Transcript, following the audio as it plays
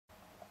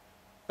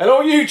Hello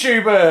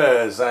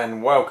YouTubers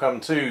and welcome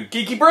to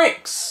Geeky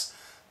Bricks,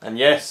 and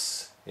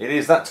yes, it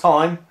is that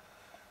time.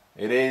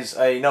 It is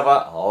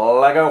another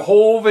Lego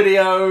haul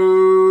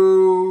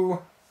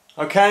video.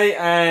 Okay,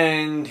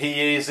 and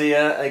he is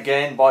here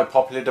again by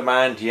popular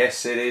demand.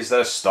 Yes, it is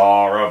the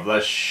star of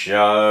the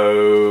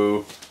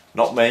show.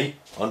 Not me,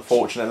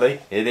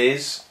 unfortunately. It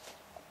is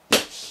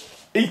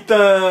Ethan,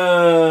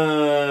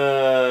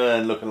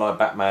 looking like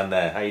Batman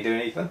there. How you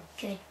doing, Ethan?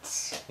 Good.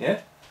 Yeah?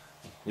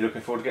 You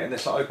looking forward to getting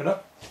this open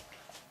up?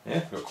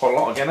 Yeah, we've got quite a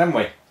lot again, haven't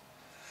we?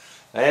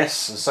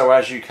 Yes, and so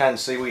as you can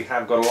see, we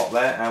have got a lot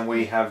there, and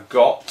we have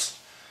got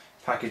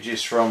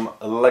packages from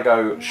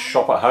Lego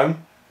Shop at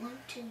Home,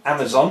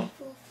 Amazon,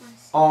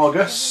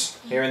 Argus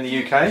here in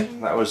the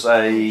UK. That was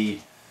a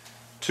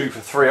 2 for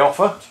 3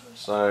 offer,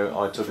 so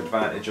I took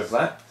advantage of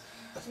that.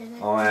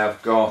 I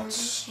have got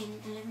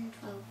something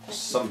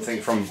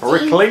from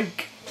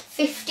Bricklink.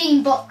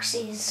 15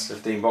 boxes.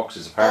 15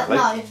 boxes apparently.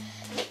 No.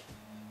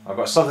 I've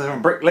got something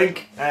from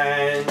Bricklink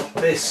and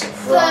this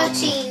from...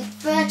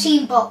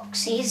 13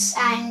 boxes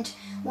and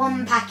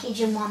one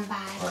package in one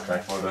bag.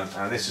 Okay, well done.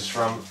 And this is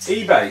from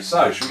eBay.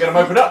 So, should we get them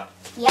opened up?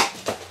 Yep.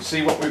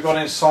 See what we've got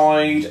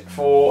inside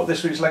for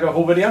this week's Lego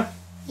haul video?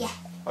 Yeah.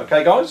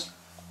 Okay guys,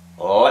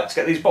 let's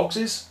get these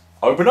boxes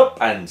open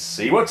up and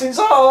see what's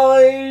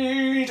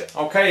inside.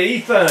 Okay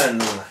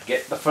Ethan,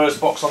 get the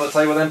first box on the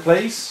table then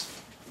please.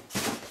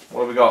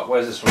 What have we got?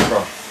 Where's this one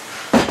from?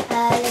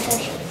 Lego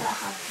Shop at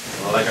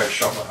Home. Lego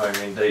Shop at Home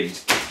indeed.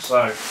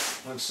 So,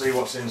 let's see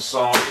what's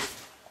inside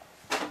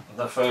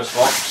the first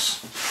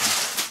box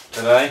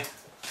today.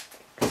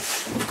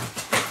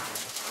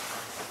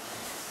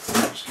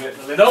 Let's get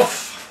the lid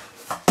off.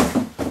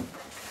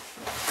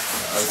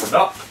 Open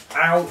up.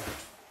 Ow.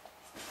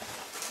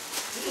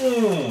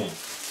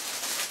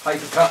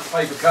 Paper cut,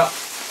 paper cut.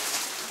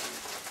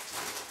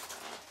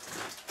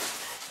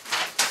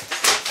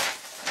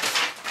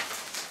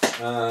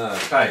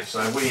 Okay,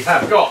 so we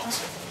have got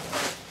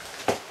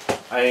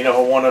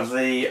another one of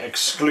the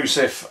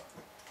exclusive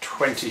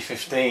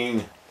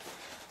 2015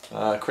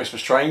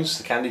 Christmas trains,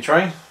 the candy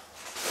train.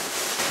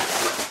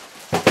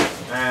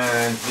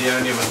 And the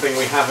only other thing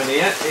we have in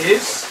here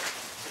is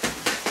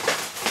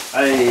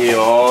a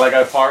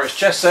Lego Pirates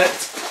chess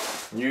set.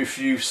 If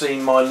you've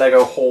seen my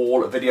Lego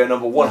haul video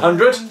number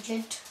 100.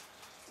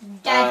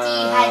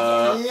 Daddy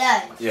had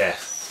loads. Yeah,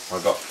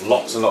 I've got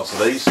lots and lots of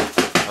these.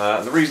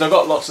 The reason I've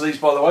got lots of these,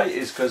 by the way,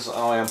 is because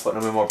I am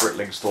putting them in my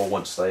Bricklink store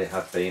once they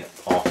have been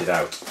parted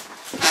out.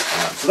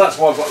 So that's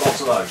why I've got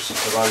lots of those.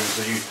 For those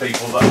of you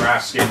people that are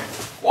asking,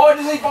 why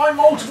does he buy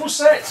multiple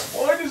sets?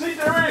 Why does he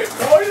do it?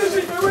 Why does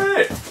he do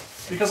it?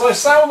 Because I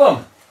sell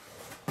them.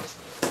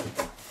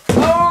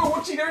 Oh,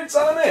 what's he doing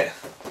selling it?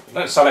 I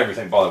don't sell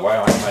everything, by the way.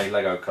 I am a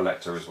Lego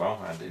collector as well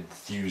and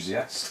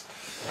enthusiast.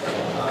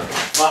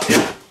 But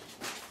yeah,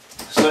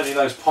 certainly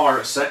those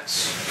pirate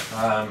sets.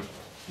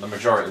 The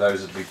majority of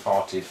those are to be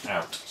parted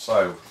out.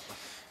 So,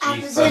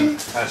 Amazon.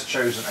 Ethan has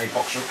chosen a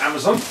box from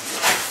Amazon.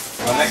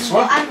 The next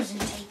one. Amazon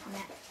tape on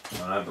it.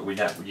 I know, but we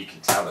know, you can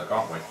tell though,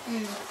 can't we?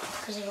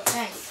 Because they've got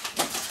tape.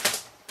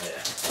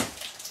 Yeah.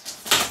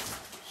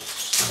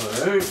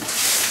 So,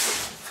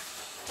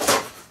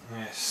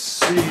 let's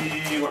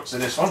see what's in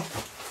this one.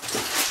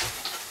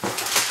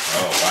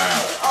 Oh wow.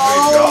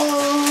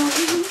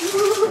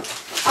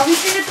 Are we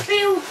going to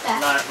build that?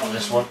 No, not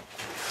this one.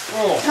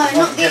 Oh, no,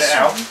 not this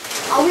one.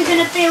 Are we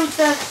going to build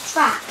the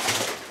track?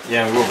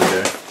 Yeah, we will be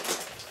doing.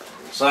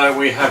 So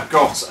we have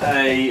got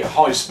a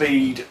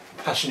high-speed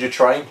passenger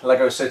train,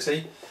 Lego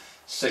City,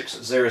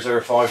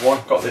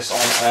 60051. Got this on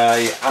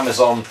a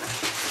Amazon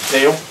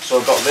deal, so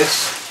I've got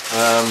this.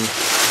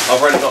 I've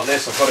already got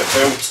this. I've got it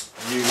built.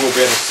 You will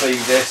be able to see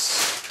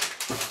this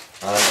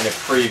in a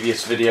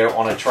previous video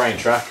on a train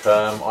track.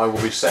 I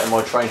will be setting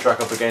my train track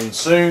up again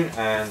soon,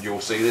 and you'll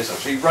see this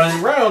actually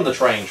running around the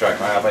train track.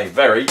 I have a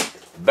very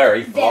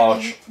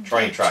large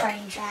train track.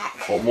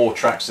 Bought more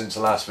tracks since the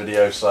last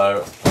video,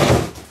 so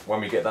when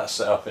we get that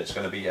set up it's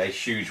going to be a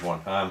huge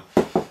one.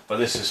 But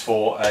this is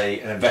for an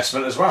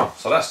investment as well,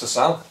 so that's to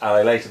sell at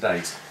a later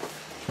date.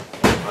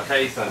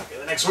 Okay Ethan, get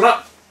the next one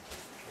up.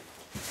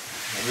 What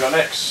have we got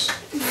next?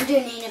 We're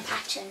doing it in a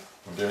pattern.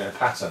 We're doing it in a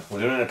pattern. We're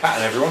doing it in a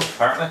pattern, everyone,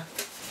 apparently.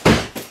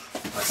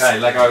 Okay,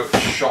 Lego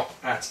Shop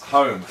at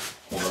Home,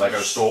 or the Lego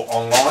store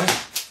online.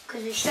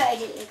 Because we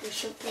started at Lego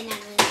Shop, then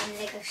Amazon,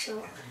 Lego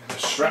Shop. The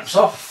straps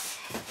off.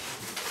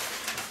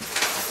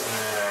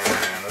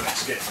 And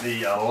let's get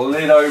the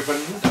lid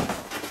opened.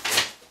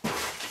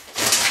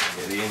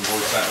 Get the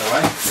invoice out of the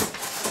way.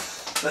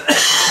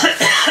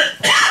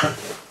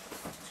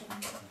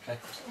 Okay.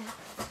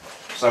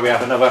 So we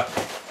have another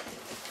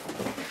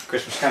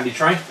Christmas candy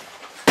train.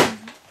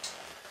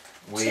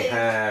 We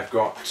have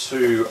got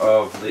 2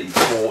 of the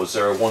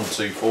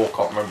 40124.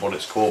 Can't remember what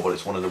it's called, but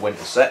it's one of the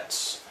winter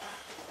sets.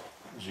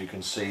 As you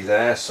can see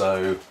there,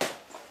 so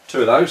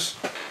 2 of those.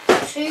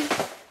 2.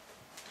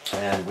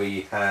 And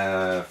we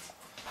have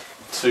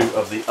 2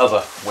 of the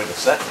other winter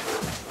set.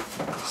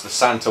 It's the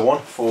Santa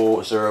one,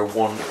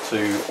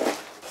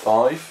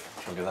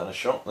 40125. Try and give that a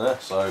shot there.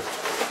 So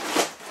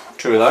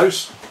 2 of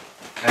those.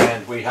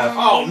 And we have,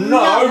 oh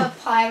no! Another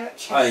pirate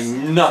chess.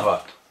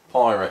 Another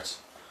pirate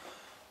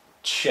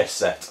chess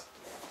set.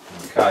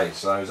 Okay,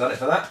 so is that it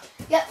for that?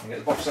 Yep. Can you get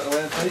the box out of the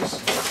way then, please?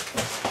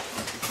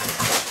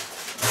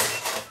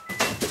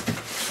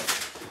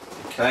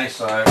 Okay,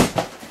 so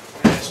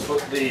let's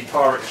put the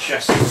pirate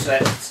chess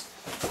set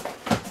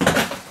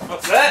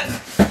up there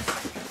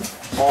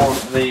on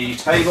the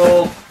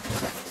table,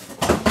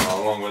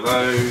 along with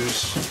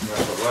those.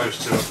 Let's put those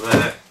two up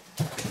there.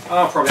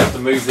 I'll probably have to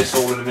move this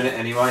all in a minute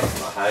anyway,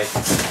 but hey.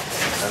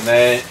 And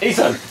then,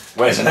 Ethan,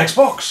 where's the next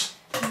box?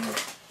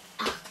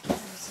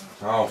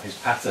 Oh, his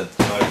pattern.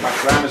 So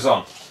back to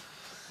Amazon.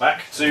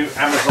 Back to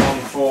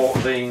Amazon for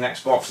the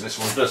next box. And this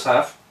one does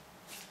have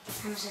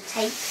Amazon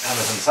tape.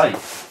 Amazon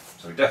tape.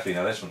 So we definitely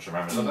know this one's from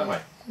Amazon, don't we?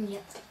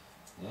 Yep.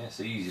 Yeah, it's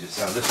easy to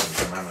tell this one's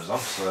from Amazon.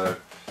 So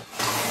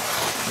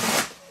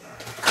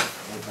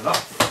open up.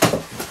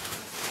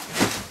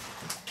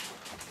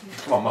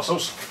 Come on,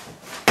 muscles.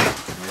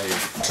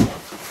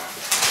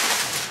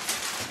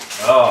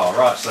 Oh,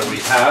 right, so we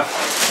have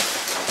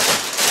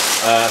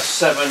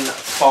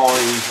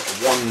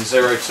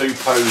 75102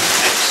 Pose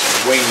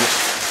X-Wing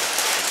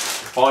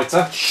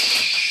Fighter.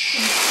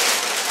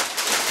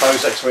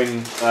 Pose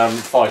X-Wing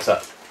Fighter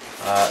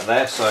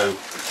there, so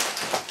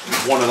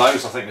one of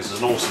those. I think this is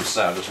an awesome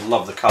set. I just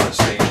love the colour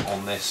scheme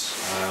on this,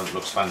 it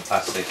looks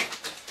fantastic.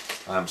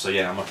 So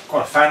yeah, I'm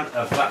quite a fan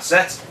of that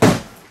set.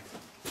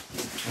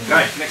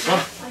 Okay, next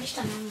one. I just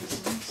don't know.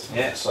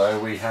 Yeah, so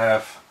we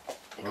have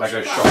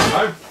Lego Shop at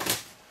Home.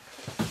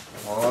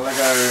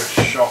 Lego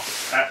Shop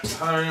at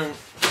Home.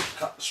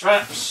 Cut the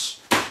straps.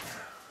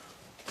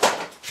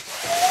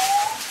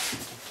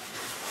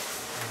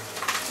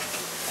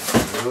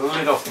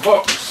 Lid off the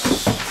box.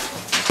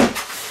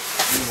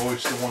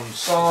 Invoice to one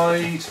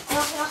side.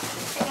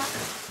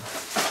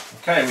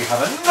 Okay, we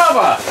have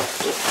another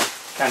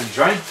candy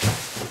train.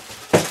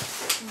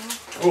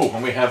 Oh,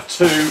 and we have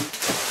two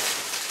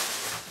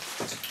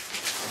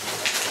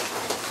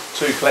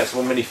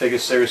collectible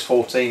minifigures, Series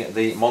 14,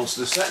 the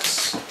monster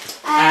sets.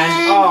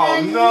 And oh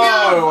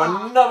no,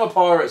 another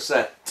pirate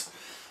set.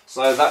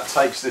 So that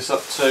takes this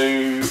up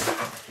to,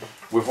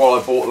 with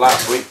what I bought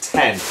last week,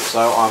 10.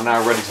 So I'm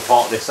now ready to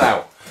part this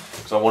out.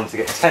 So I wanted to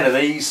get 10 of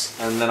these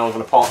and then I'm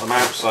going to part them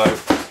out. So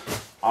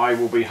I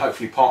will be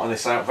hopefully parting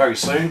this out very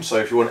soon. So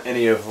if you want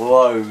any of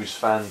those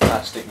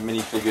fantastic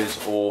minifigures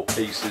or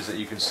pieces that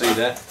you can see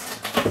there,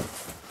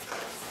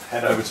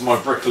 head over to my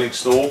Bricklink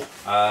store.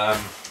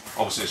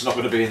 Obviously it's not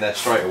going to be in there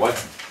straight away,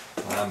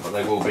 but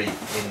they will be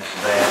in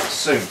there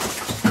soon.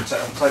 Take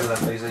it on the table then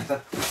please, Ethan.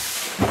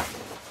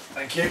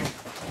 Thank you.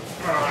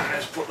 Alright,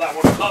 let's put that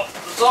one up at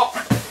the top.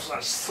 So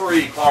that's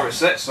 3 pirate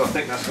sets, so I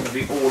think that's going to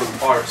be all of the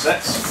pirate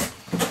sets.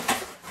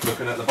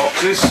 Looking at the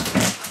boxes.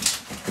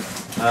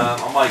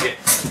 I might get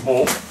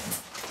more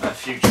at a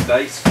future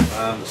date,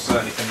 but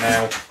certainly for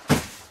now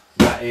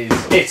that is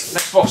it.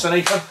 Next box then,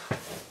 Ethan.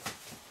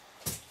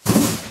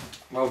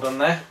 Well done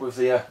there with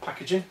the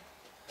packaging.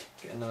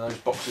 Getting those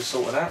boxes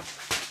sorted out.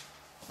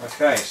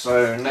 Okay,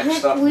 so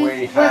next up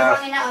we have... We're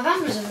running out of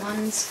Amazon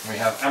ones. We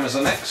have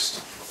Amazon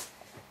next.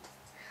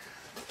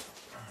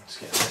 Let's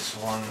get this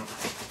one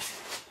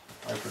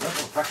opened up.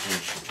 The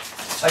packaging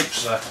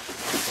tapes are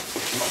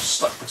not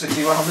stuck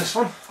particularly well on this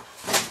one.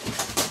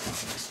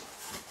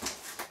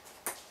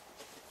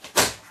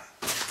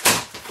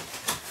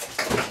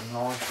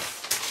 Knife.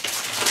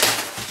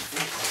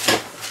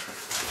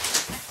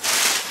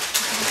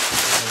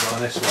 On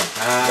this one.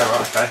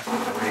 Right, okay.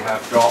 We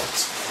have got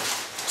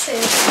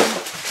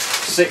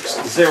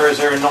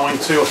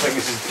 60092. I think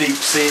this is Deep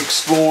Sea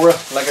Explorer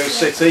Lego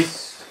City.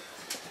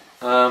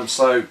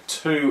 So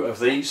 2 of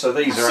these. So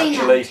these are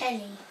actually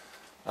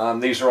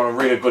these are on a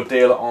really good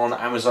deal on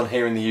Amazon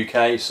here in the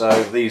UK.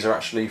 So these are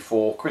actually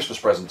for Christmas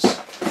presents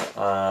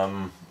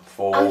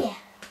for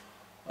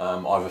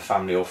either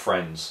family or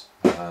friends.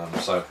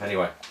 So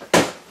anyway,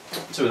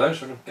 2 of those.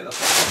 We're going to get that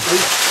box,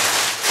 please.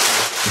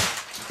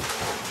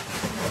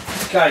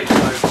 Okay,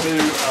 so 2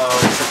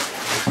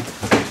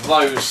 of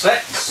those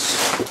sets.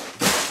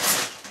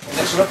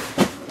 Next one.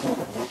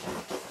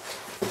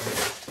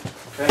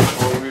 Okay,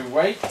 while we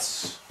wait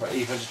for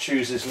Ethan to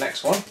choose his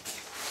next one.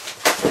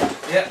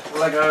 Yep,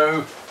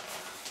 Lego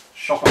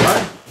Shop at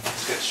Home.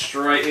 Let's get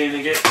straight in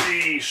and get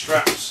these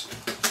straps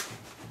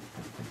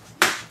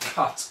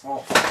cut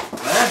off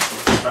there.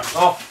 Straps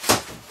off.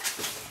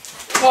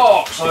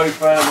 Box open.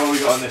 What have we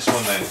got on this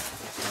one then?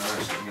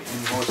 Let's get the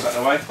invoice out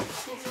of the way.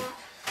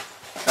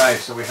 Okay,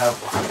 so we have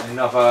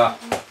another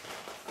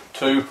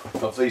 2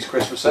 of these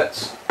Christmas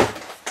sets.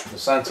 The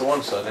Santa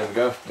one, so there we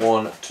go.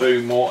 1,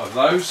 2 more of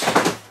those.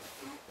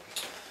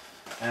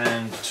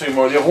 And 2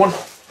 more of the other one.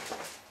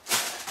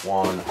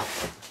 1,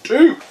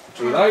 2.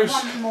 2 of those.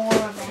 1 more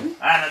of them.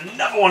 And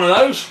another one of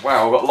those.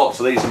 Wow, I've got lots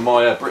of these in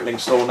my Bricklink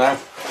store now.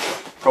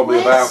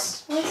 Probably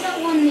Where's that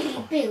one that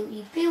you built?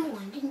 You built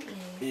one, didn't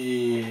you?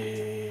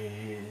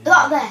 Yeah.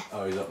 Up there.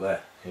 Oh, he's up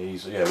there.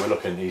 We're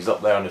looking. He's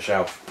up there on the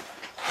shelf.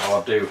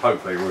 I'll do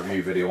hopefully a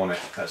review video on it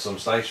at some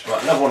stage.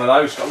 But another one of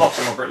those. Got lots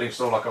in my Bricklink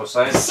store, like I was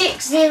saying.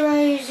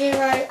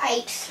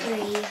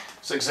 60083.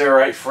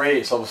 6083.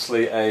 It's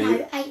obviously a.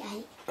 No,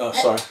 88. Oh,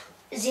 sorry.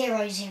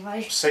 00.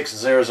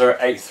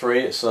 60083.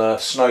 It's a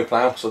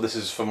snowplow. So this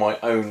is for my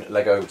own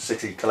Lego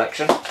City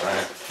collection. So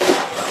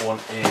that one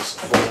is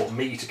for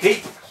me to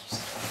keep.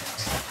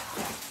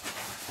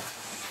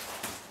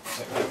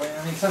 Take that away,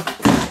 Anita.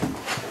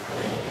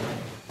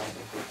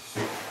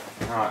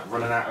 Alright,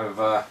 running out of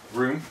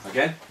room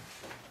again.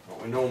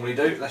 What we normally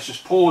do. Let's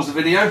just pause the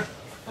video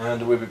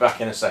and we'll be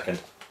back in a second.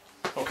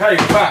 Okay,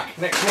 we're back.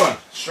 Next one,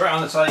 straight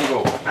on the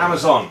table.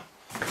 Amazon.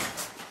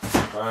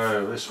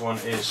 So this one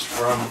is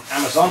from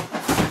Amazon.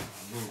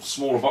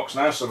 Smaller box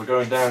now, so we're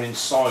going down in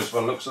size by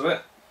the looks of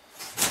it.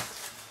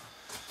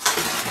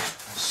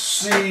 Let's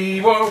see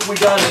what we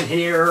got in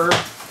here.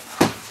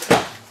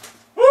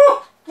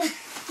 Woo!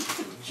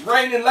 It's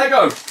raining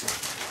Lego.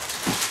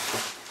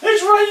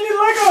 It's raining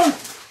Lego.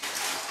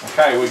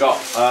 Okay, we got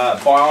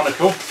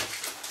Bionicle.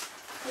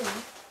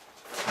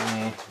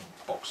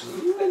 Box is a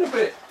little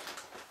bit.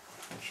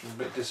 I'm a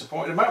bit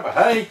disappointed about, but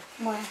hey,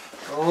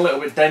 a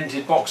little bit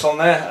dented box on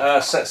there.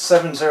 Set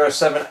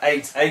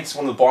 70788,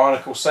 one of the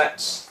Bionicle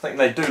sets. I think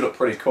they do look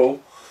pretty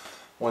cool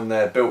when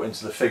they're built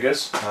into the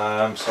figures.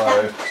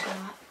 So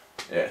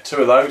yeah, 2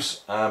 of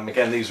those.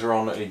 Again, these are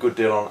on a good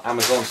deal on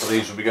Amazon, so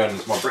these will be going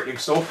into my Bricklink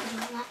store.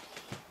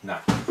 No.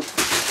 So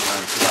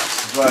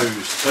that's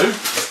those 2.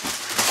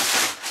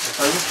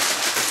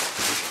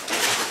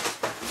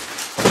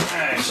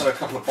 Okay, so a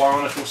couple of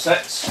Bionicle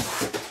sets.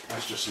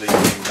 Let's just leave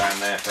them down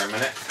there for a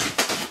minute.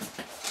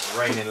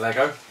 Raining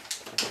Lego.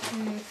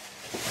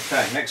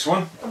 Okay, next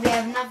one. We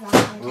have another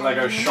one.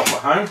 Lego Shop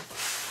at Home.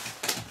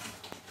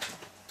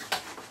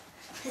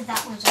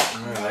 That one's up.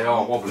 They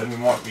are wobbling. We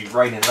might be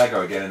raining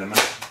Lego again in a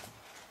minute.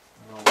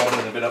 They're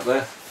wobbling a bit up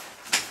there.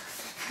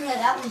 No,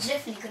 that one's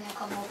definitely going to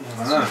come up.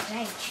 I know.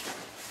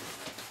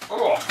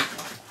 Oh.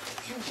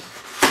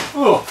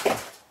 Oh.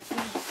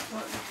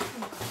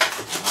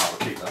 Oh,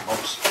 we'll keep that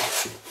box.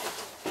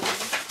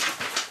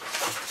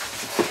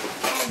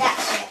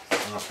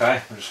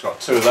 Okay, we've just got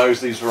 2 of those.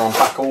 These were on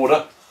back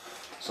order,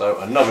 so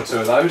another 2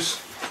 of those.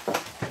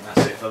 And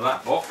that's it for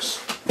that box.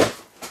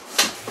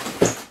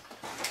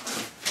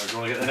 So do you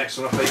want to get the next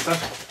one up, Ethan?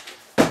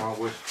 While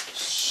we're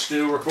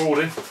still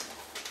recording.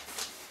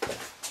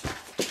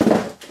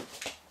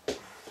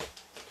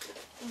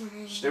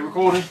 Still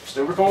recording.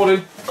 Still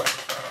recording.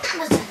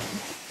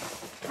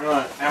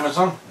 Right,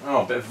 Amazon.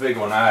 Oh, a bit of a big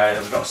one.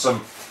 We've got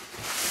some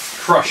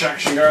crush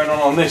action going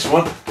on this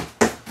one.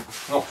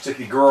 Not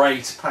particularly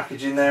great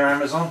packaging there,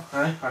 Amazon,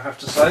 I have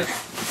to say.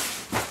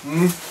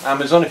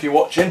 Amazon, if you're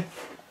watching,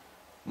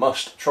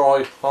 must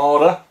try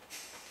harder.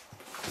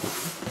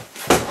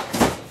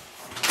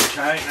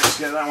 Okay, let's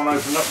get that one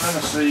opened up then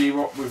and see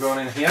what we've got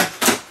in here.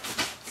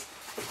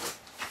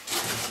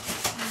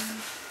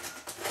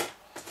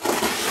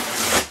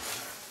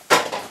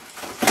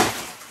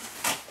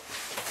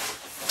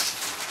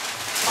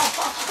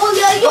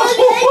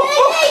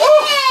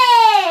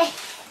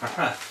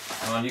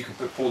 And you can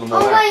pull them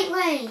all out.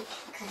 Wait.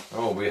 Okay.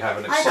 Oh, we have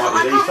an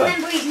excited Ethan. I can't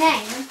remember his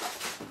name.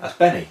 That's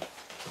Benny.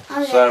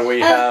 Oh, so we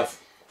have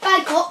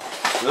Bad Cop.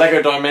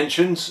 Lego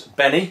Dimensions,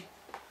 Benny.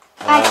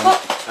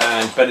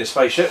 And Benny's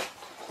spaceship.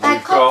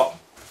 We've got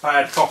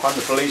Bad Cop and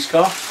the police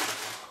car.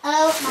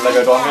 Oh,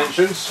 Lego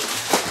Dimensions.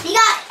 You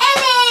got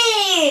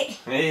Emmett!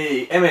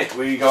 Hey, Emmett.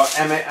 We got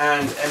Emmett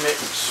and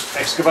Emmett's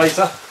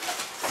excavator.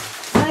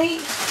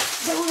 Right.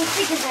 Get all the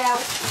figures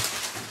out.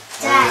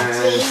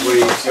 And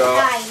we've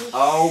got,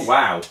 oh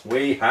wow,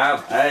 we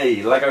have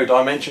a Lego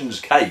Dimensions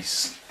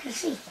case.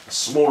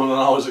 Smaller than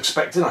I was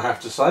expecting, I have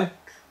to say.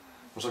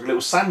 It's like a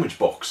little sandwich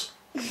box.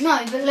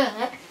 No, but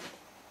look,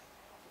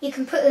 you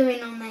can put them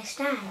in on their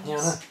stands. Yeah, I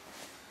know.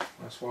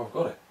 That's why I've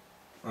got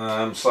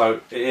it.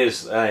 So it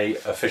is a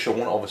official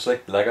one,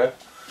 obviously, Lego.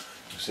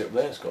 You see up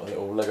there, it's got a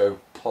little Lego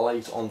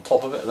plate on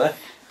top of it there.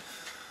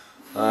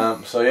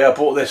 So yeah, I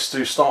bought this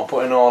to start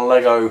putting our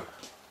Lego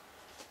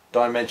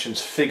Dimensions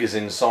figures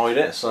inside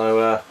it,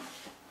 so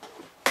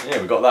yeah,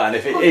 we've got that, and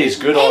if it is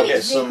good, I'll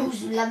get some.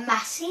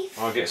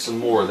 I'll get some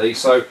more of these.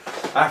 So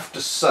I have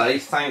to say,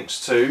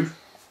 thanks to.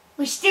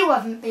 We still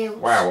haven't built.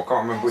 Wow, I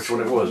can't remember which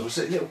one it was. Was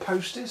it little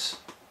posters?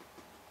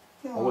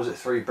 Or was it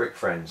 3 Brick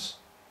Friends?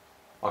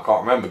 I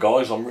can't remember,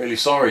 guys. I'm really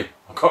sorry.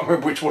 I can't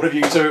remember which one of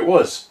you 2 it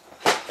was.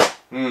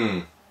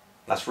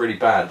 That's really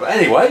bad. But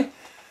anyway,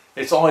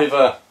 it's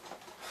either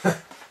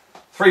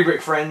 3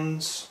 Brick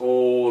Friends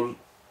or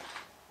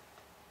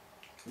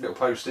little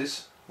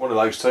posters, one of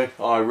those 2.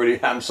 I really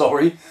am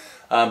sorry,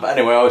 but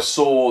anyway, I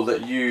saw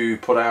that you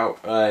put out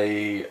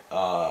a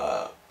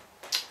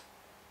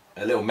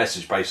little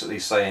message basically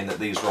saying that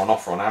these were on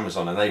offer on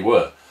Amazon, and they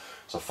were.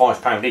 So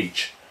 £5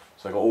 each.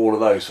 So I got all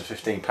of those for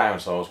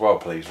 £15. So I was well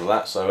pleased with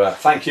that. So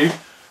thank you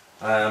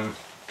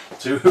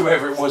to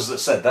whoever it was that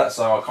said that.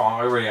 So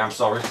I really am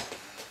sorry.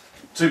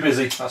 Too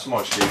busy. That's my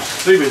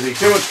excuse. Too busy.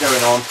 Too much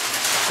going on.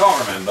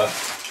 Can't remember.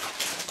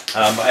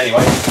 But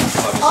anyway,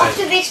 like I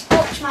after said, this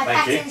box, my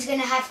pattern's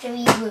going to have to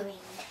be ruined.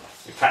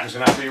 Your pattern's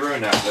going to have to be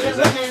ruined now, please.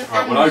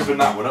 Right, we'll open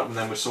that one up and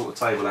then we'll sort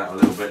the table out a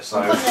little bit. So,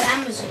 I've got the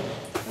Amazon.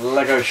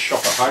 Lego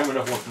Shop at Home,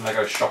 another one from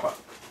Lego Shop at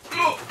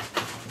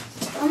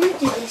I'm going to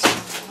do this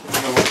one.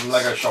 Another one from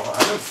Lego Shop at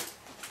Home.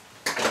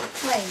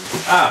 Wait.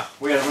 Ah,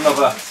 we have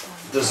another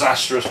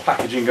disastrous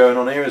packaging going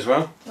on here as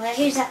well. Well,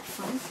 who's that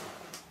from?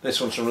 This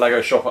one's from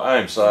Lego Shop at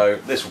Home, so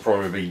this will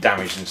probably be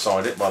damaged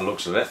inside it by the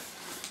looks of it.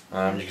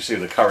 You can see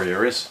who the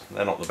courier is.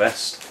 They're not the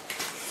best.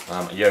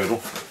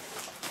 Yodel.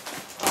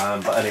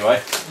 But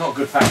anyway, not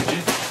good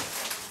packaging.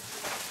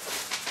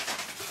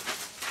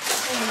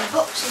 The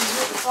boxes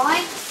look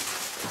fine.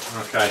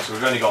 Okay, so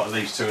we've only got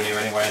these two in here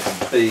anyway,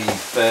 and to be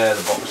fair,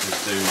 the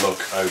boxes do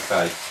look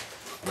okay.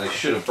 They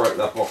should have broke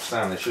that box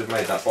down, they should have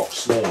made that box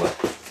smaller.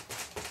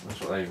 That's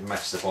what they've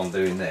messed up on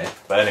doing there.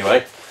 But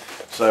anyway,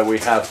 so we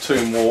have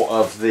two more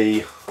of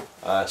the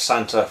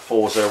Santa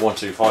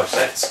 40125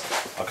 sets.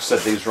 Like I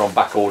said, these are on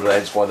back order,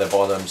 hence why they're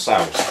by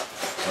themselves.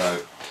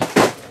 So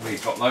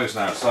we've got those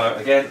now. So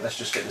again, let's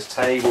just get this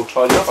table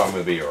tidied up and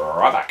we'll be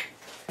right back.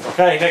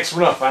 Okay, next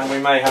one up, and we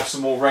may have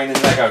some more raining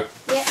Lego.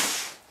 Yep.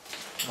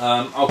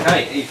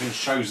 Okay, Ethan's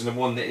chosen the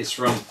one that is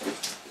from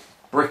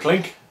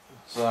Bricklink.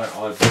 So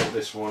I bought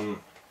this one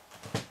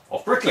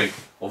off Bricklink,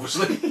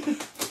 obviously.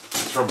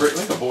 It's from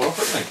Bricklink, I bought it off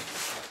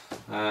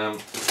Bricklink.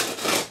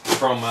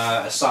 From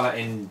a seller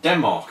in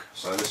Denmark.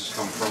 So this has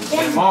come from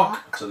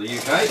Denmark to the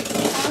UK.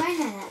 Oh, I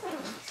know that.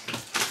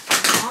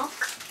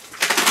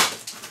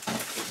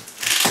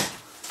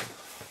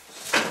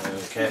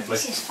 Carefully.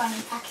 This is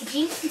funny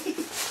packaging.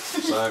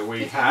 So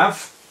we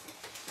have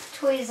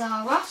Toys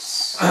R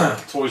Us.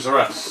 Toys R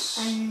Us.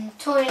 And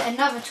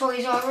another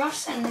Toys R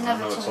Us and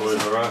another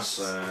Toys R Us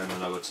and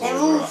another Toys R Us. They're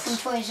all from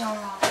Toys R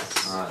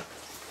Us. Right.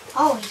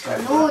 Oh, he's got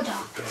an order.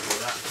 Go with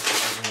that.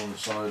 There's one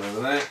side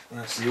over there.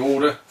 That's the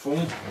order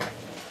form.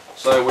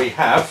 So we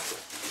have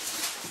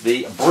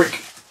the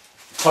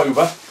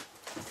Bricktober,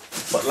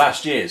 but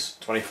last year's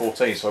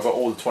 2014. So I got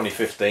all the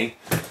 2015.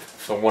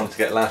 So I wanted to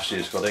get last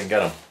year's because I didn't get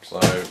them. So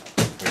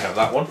we have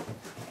that one.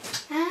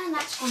 And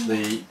that's one.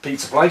 The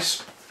pizza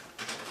place.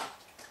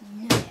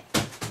 No.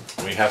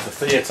 We have the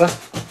theatre.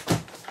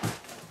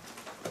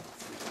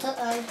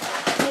 Uh-oh.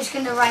 Who's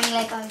going to rain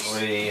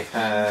Legos? We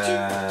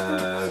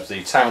have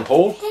the town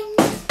hall.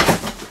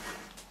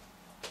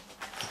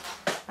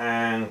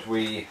 And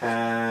we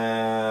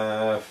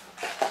have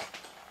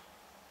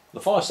the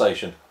fire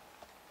station.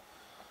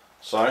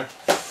 So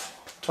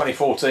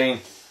 2014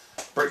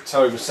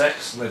 Bricktober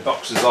sets, and the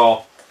boxes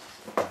are,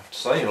 I have to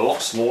say, a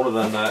lot smaller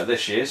than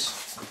this year's.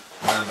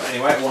 But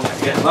anyway, I wanted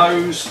to get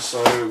those,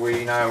 so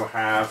we now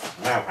have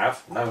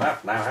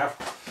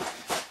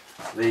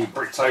the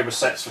Bricktober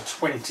sets for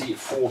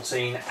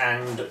 2014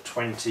 and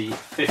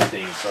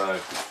 2015. So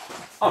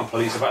I'm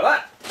pleased about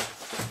that.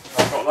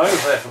 I've got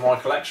those there for my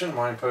collection,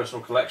 my own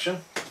personal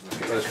collection. Let's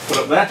get those put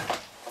up there.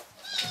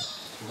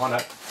 Why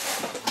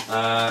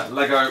not?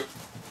 Lego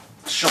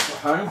Shop at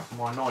Home.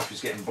 My knife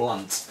is getting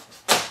blunt.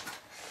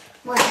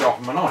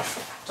 Sharpen my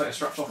knife. Take the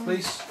straps off,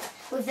 please.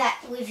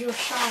 With your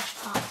sharp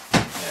part.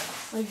 Yeah.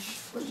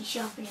 With you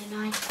sharpen your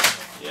knife.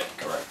 Yeah,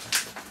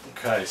 correct.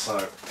 Okay,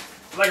 so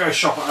Lego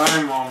Shop at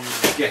Home. I'm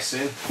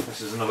guessing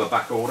this is another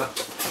back order.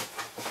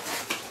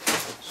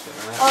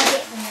 I'll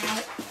get them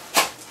out.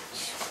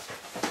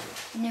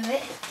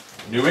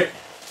 Knew it.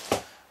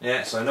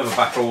 Yeah, so another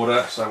back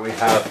order. So we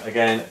have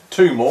again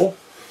two more.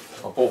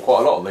 I bought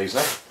quite a lot of these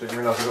now. Didn't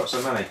realise I got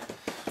so many.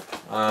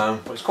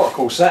 But it's quite a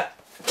cool set.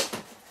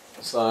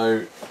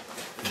 So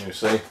you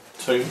see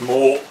two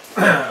more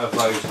of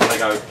those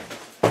Lego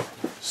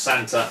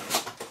Santa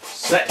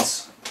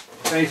sets.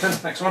 Okay,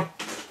 Ethan, next one.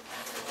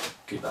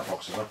 Keep that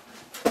box as well.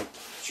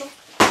 Sure.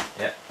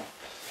 Yeah.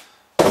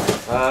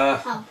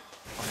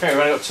 Okay, we've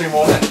only got two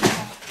more left.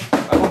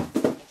 That one.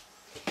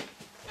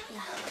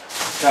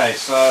 Okay,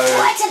 so.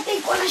 Oh, it's a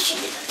big one. I should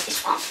have done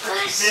this one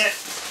first. Yeah,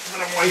 a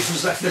bit of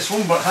wafers left this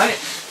one, but hey,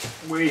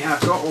 we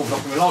have got. Oh,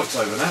 got my lights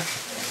over now.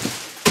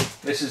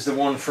 This is the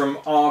one from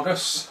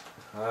Argus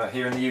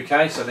here in the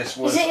UK. So this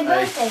was. Is it a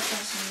birthday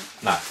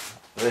present? No,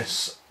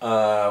 this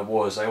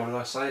was a, what did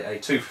I say? A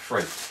 2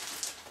 for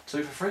 3.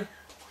 2 for 3?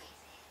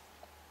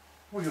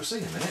 Well, you'll see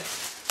in a minute.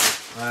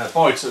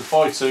 Buy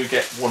two,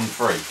 get one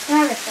free. Can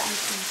I rip that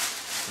open?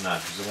 No,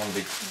 because I want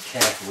to be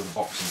careful with the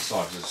box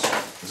inside.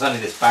 There's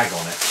only this bag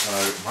on it, so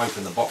I'm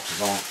hoping the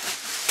boxes aren't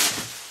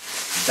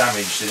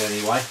damaged in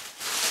any way.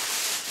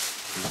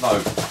 There's no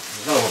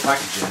other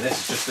packaging in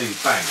this, it's just these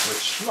bags,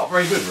 which are not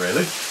very good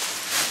really.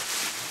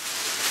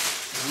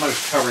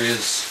 Most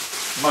couriers,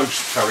 I won't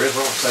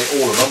say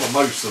all of them, but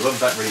most of them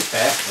don't really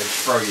care. They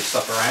just throw your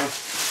stuff around.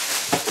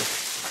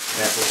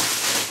 Careful.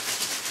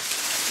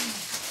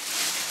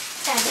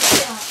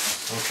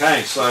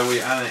 Okay, so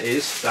and it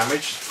is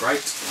damaged,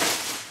 great.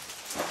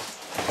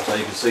 So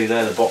you can see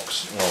there the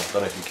box, well I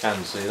don't know if you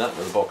can see that,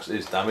 but the box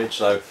is damaged.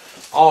 So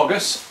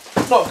Argus,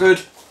 not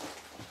good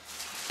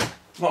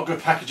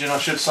packaging I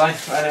should say.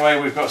 But anyway,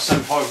 we've got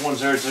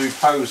 75102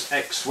 Pose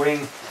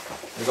X-Wing,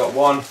 we've got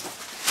one.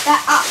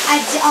 That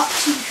adds it up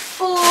to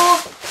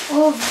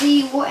 4 of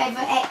the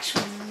whatever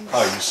X-Wings.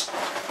 Pose.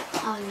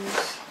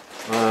 Pose.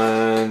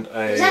 And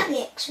Is that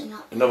the X-Wing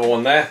up there? another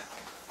one there.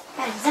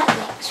 Yeah, is that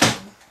the X-Wing?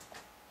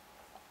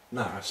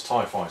 No, that's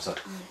TIE Fighter.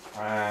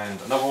 And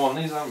another one.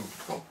 These aren't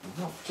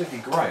not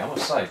particularly great, I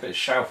must say. A bit of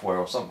shelfware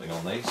or something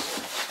on these.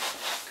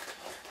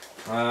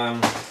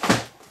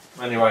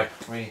 Anyway,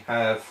 we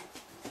have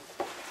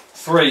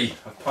 3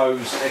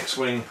 opposed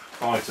X-Wing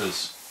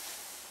fighters.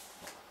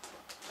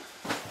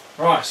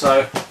 Right,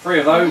 so 3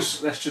 of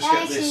those. Let's just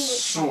get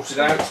this sorted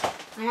out.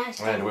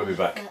 And we'll be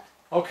back.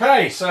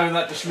 Okay, so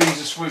that just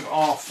leaves us with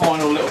our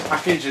final little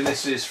package, and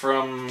this is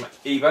from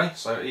eBay.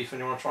 So Ethan,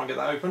 you want to try and get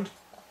that opened?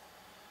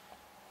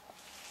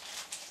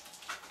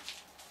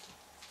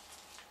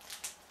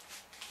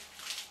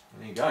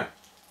 There you go.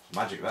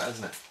 Magic that,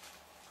 isn't it?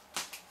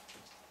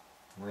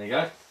 There you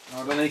go.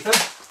 Well done, Ethan.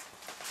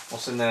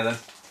 What's in there then?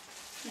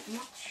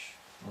 Not much.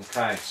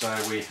 Okay, so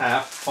we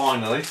have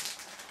finally,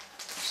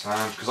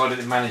 because I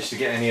didn't manage to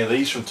get any of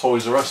these from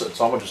Toys R Us at the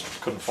time, I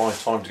just couldn't find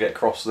time to get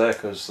across there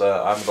because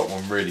I haven't got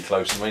one really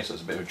close to me, so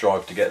it's a bit of a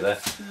drive to get there.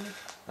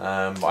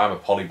 But I'm a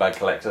polybag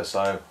collector,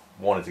 so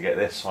wanted to get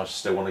this. I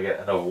still want to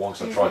get another one,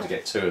 so I tried to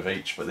get 2 of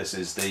each, but this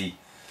is the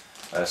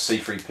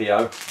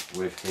C3PO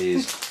with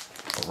his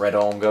red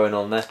arm going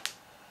on there.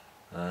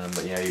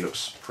 But yeah, he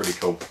looks pretty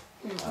cool.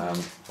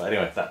 But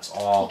anyway, that's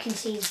our... You can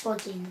see his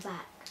body in the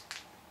back.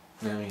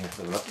 Yeah, yeah, have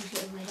a look. His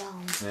little red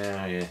arm.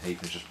 Yeah, yeah,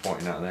 Ethan's just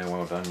pointing out there,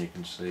 well done. You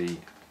can see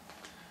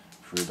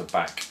through the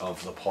back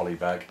of the poly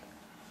bag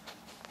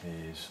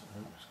is,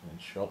 oh, it's getting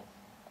shot,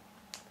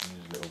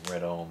 his little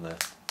red arm there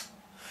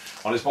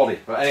on his body.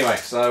 But anyway,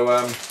 so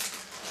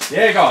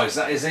yeah guys,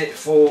 that is it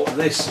for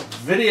this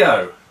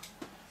video.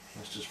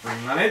 Let's just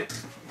bring that in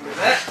with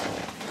that.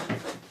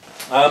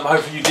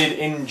 Hopefully you did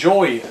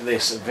enjoy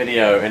this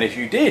video, and if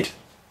you did,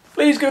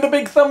 please give it a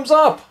big thumbs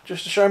up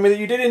just to show me that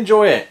you did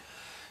enjoy it.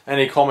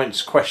 Any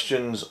comments,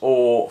 questions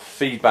or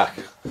feedback,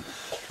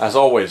 as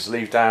always,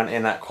 leave down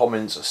in that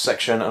comments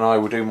section and I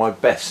will do my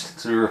best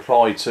to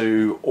reply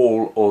to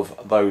all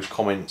of those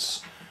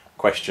comments,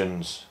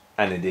 questions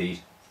and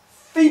indeed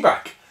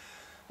feedback.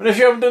 And if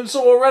you haven't done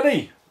so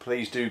already,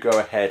 please do go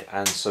ahead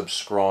and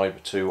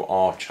subscribe to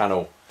our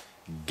channel,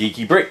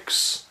 Geeky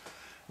Bricks.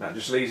 That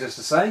just leaves us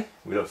to say,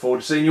 we look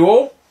forward to seeing you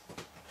all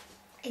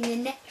in the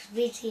next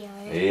video.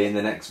 In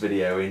the next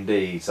video,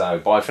 indeed. So,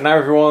 bye for now,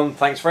 everyone.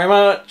 Thanks very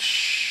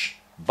much.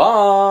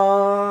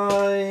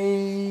 Bye.